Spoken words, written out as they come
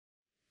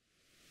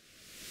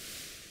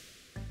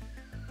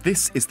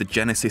This is the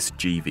Genesis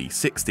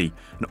GV60,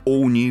 an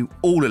all-new,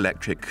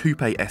 all-electric coupe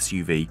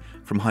SUV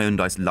from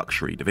Hyundai's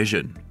luxury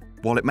division.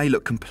 While it may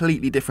look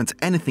completely different to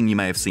anything you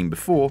may have seen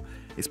before,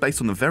 it's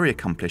based on the very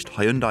accomplished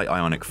Hyundai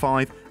Ioniq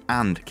 5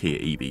 and Kia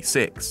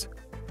EV6.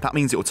 That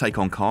means it will take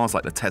on cars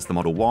like the Tesla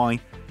Model Y,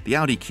 the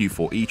Audi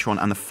Q4 e-tron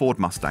and the Ford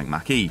Mustang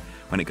Mach-E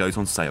when it goes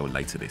on sale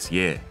later this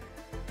year.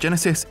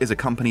 Genesis is a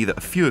company that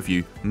a few of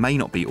you may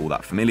not be all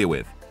that familiar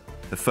with.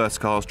 The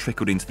first cars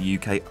trickled into the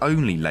UK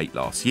only late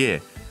last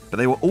year, but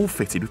they were all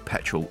fitted with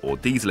petrol or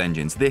diesel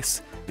engines.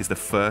 This is the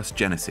first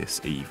Genesis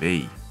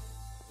EV.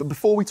 But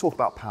before we talk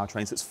about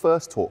powertrains, let's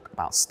first talk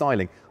about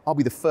styling. I'll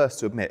be the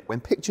first to admit, when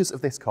pictures of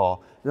this car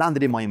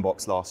landed in my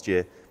inbox last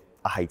year,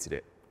 I hated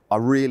it. I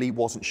really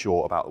wasn't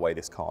sure about the way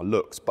this car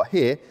looks. But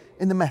here,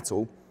 in the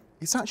metal,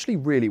 it's actually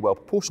really well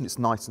proportioned. It's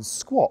nice and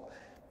squat.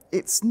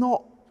 It's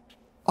not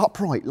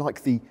upright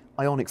like the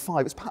Ioniq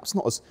 5. It's perhaps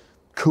not as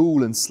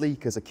cool and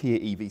sleek as a Kia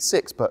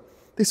EV6, but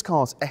this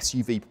car's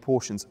SUV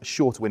proportions are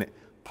sure to win it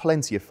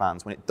plenty of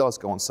fans when it does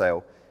go on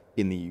sale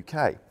in the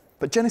UK.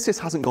 But Genesis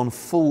hasn't gone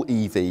full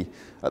EV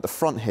at the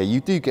front here.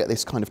 You do get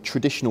this kind of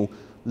traditional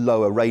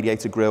lower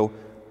radiator grille,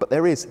 but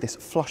there is this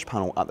flush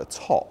panel at the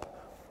top.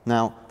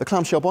 Now, the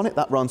clamshell bonnet,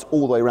 that runs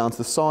all the way around to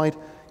the side.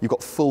 You've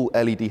got full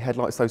LED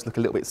headlights. Those look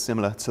a little bit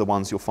similar to the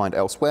ones you'll find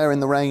elsewhere in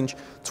the range.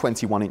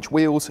 21-inch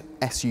wheels,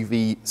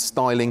 SUV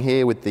styling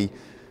here with the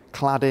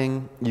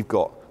cladding. You've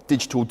got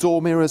digital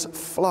door mirrors,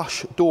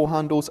 flush door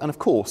handles, and of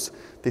course,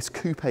 this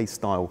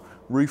coupe-style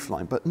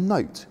roofline. But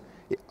note,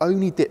 it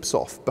only dips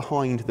off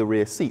behind the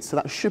rear seat, so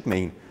that should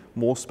mean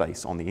more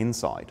space on the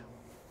inside.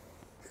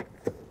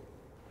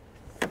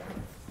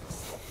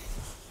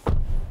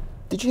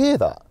 Did you hear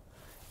that?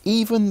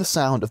 Even the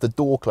sound of the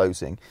door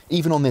closing,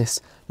 even on this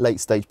late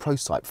stage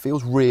prototype,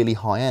 feels really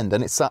high end,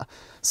 and it's that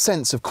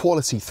sense of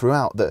quality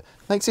throughout that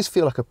makes this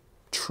feel like a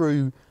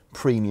true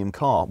premium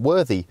car,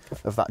 worthy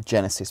of that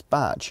Genesis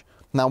badge.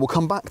 Now, we'll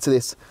come back to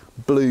this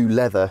blue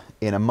leather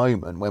in a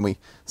moment when we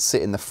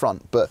sit in the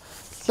front, but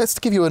let's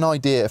give you an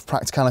idea of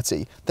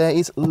practicality. There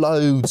is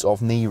loads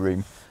of knee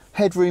room.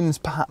 Headroom's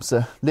perhaps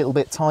a little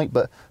bit tight,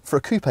 but for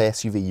a coupe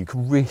SUV, you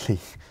really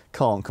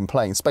can't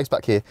complain. Space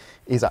back here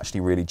is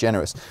actually really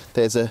generous.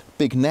 There's a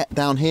big net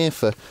down here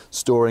for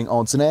storing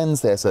odds and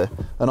ends. There's an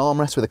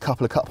armrest with a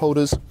couple of cup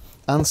holders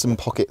and some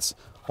pockets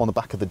on the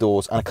back of the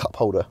doors and a cup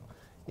holder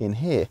in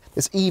here.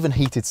 There's even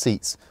heated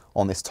seats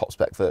on this top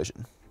spec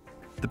version.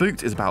 The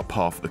boot is about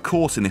par for the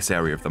course in this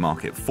area of the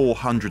market,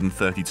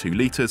 432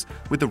 litres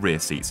with the rear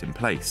seats in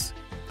place.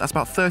 That's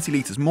about 30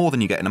 litres more than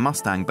you get in a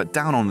Mustang, but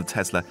down on the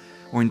Tesla,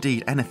 or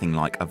indeed anything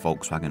like a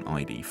Volkswagen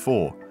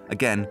ID4.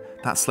 Again,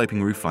 that sloping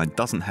roofline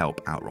doesn't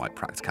help outright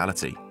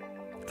practicality.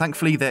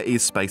 Thankfully, there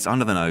is space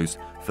under the nose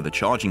for the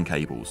charging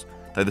cables,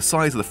 though the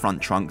size of the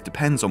front trunk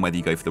depends on whether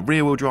you go for the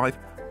rear-wheel drive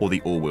or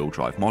the all-wheel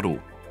drive model.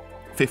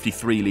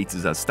 53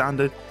 litres as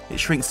standard, it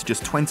shrinks to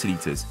just 20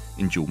 litres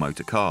in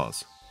dual-motor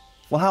cars.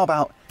 Well, how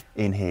about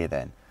in here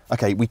then?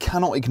 Okay, we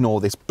cannot ignore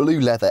this blue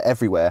leather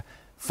everywhere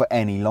for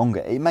any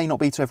longer. It may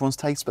not be to everyone's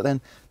taste, but then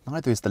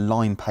neither is the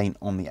lime paint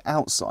on the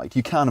outside.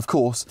 You can, of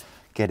course,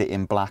 get it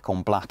in black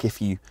on black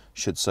if you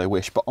should so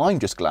wish, but I'm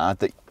just glad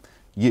that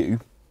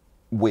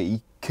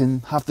we can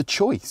have the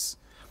choice.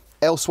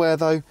 Elsewhere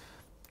though,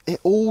 it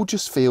all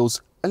just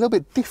feels a little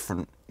bit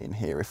different in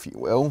here, if you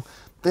will.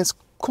 There's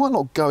quite a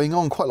lot going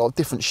on, quite a lot of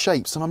different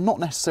shapes, and I'm not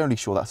necessarily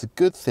sure that's a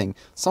good thing.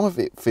 Some of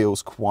it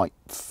feels quite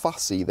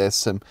fussy. There's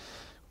some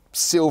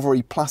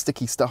silvery,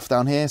 plasticky stuff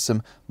down here,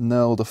 some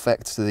knurled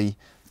effect to the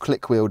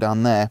click wheel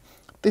down there.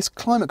 This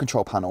climate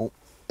control panel,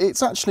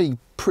 it's actually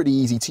pretty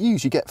easy to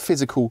use. You get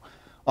physical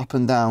up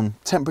and down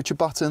temperature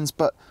buttons,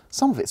 but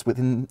some of it's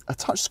within a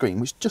touchscreen,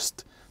 which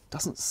just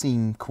doesn't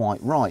seem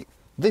quite right.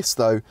 This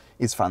though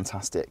is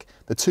fantastic.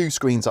 The two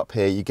screens up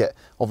here, you get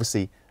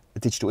obviously a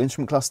digital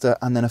instrument cluster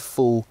and then a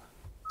full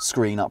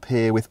screen up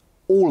here with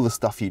all of the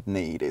stuff you'd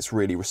need. It's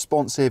really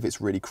responsive, it's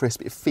really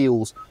crisp, it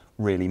feels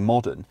really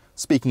modern.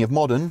 Speaking of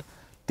modern,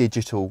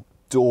 digital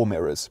door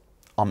mirrors.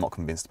 I'm not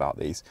convinced about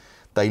these.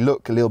 They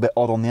look a little bit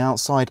odd on the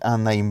outside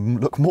and they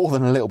look more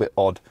than a little bit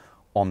odd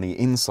on the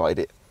inside.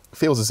 It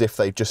feels as if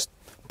they've just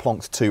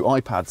plonked two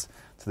iPads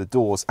to the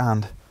doors,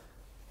 and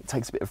it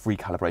takes a bit of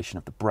recalibration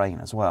of the brain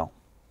as well.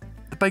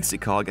 The basic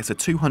car gets a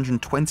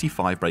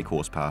 225 brake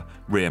horsepower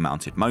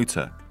rear-mounted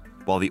motor,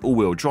 while the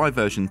all-wheel drive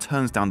version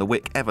turns down the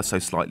wick ever so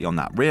slightly on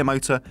that rear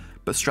motor,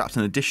 but straps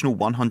an additional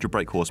 100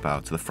 brake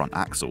horsepower to the front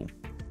axle.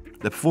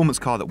 The performance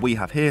car that we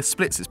have here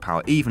splits its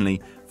power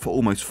evenly for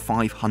almost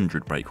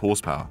 500 brake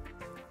horsepower.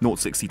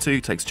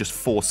 0-62 takes just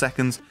 4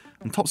 seconds,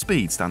 and top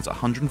speed stands at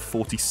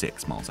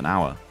 146 miles an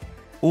hour.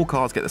 All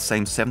cars get the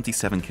same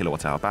 77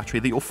 kWh battery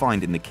that you'll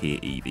find in the Kia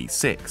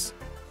EV6.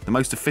 The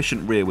most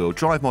efficient rear-wheel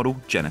drive model,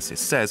 Genesis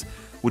says,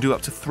 will do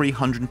up to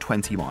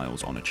 320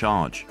 miles on a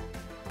charge,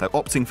 though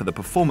opting for the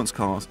performance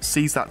cars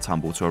sees that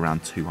tumble to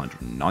around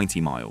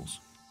 290 miles.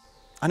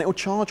 And it will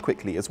charge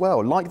quickly as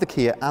well. Like the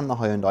Kia and the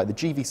Hyundai, the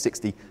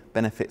GV60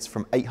 benefits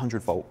from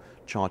 800 volt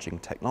charging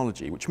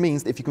technology, which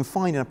means that if you can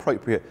find an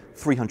appropriate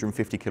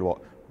 350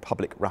 kilowatt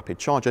public rapid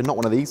charger, not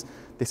one of these,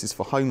 this is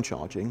for home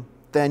charging,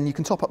 then you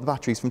can top up the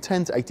batteries from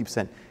 10 to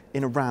 80%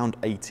 in around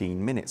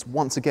 18 minutes.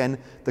 Once again,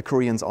 the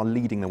Koreans are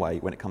leading the way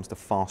when it comes to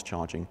fast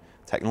charging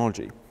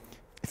technology.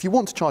 If you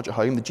want to charge at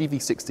home, the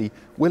GV60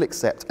 will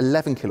accept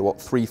 11 kilowatt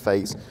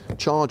three-phase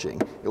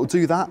charging. It will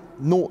do that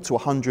 0 to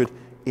 100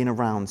 in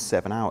around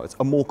 7 hours.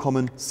 A more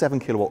common 7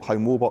 kilowatt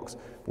home wall box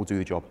will do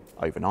the job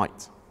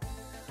overnight.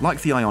 Like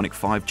the Ioniq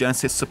 5,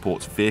 Genesis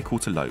supports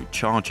vehicle-to-load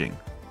charging,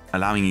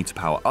 allowing you to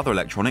power other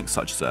electronics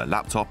such as a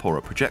laptop or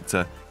a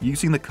projector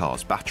using the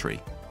car's battery.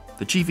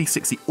 The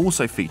GV60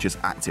 also features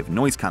active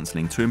noise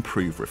cancelling to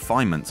improve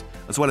refinement,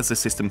 as well as a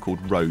system called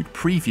Road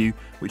Preview,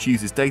 which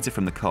uses data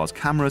from the car's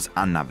cameras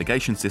and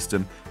navigation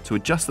system to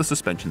adjust the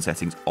suspension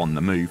settings on the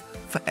move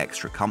for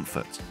extra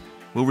comfort.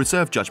 We'll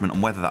reserve judgment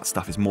on whether that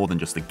stuff is more than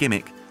just a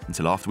gimmick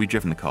until after we've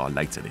driven the car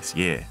later this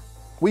year.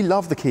 We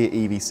love the Kia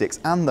EV6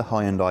 and the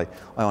Hyundai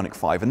Ioniq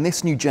 5, and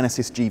this new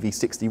Genesis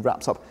GV60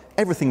 wraps up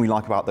everything we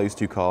like about those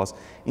two cars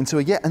into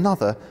a yet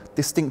another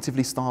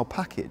distinctively styled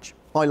package.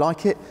 I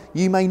like it,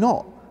 you may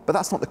not, but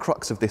that's not the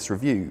crux of this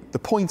review. The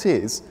point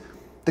is,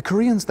 the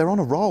Koreans, they're on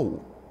a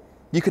roll.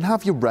 You can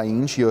have your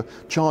range, your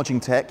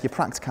charging tech, your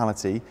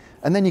practicality,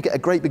 and then you get a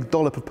great big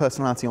dollop of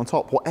personality on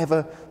top,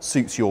 whatever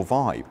suits your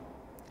vibe.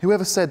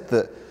 Whoever said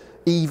that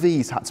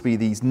EVs had to be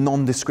these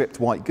nondescript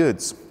white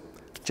goods?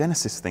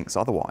 Genesis thinks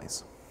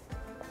otherwise.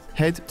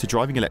 Head to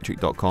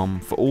DrivingElectric.com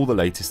for all the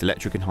latest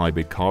electric and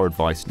hybrid car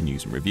advice,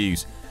 news and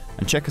reviews,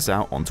 and check us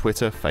out on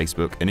Twitter,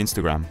 Facebook and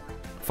Instagram.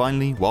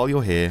 Finally, while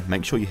you're here,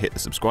 make sure you hit the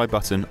subscribe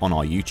button on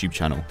our YouTube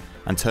channel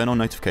and turn on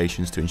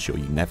notifications to ensure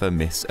you never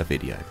miss a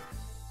video.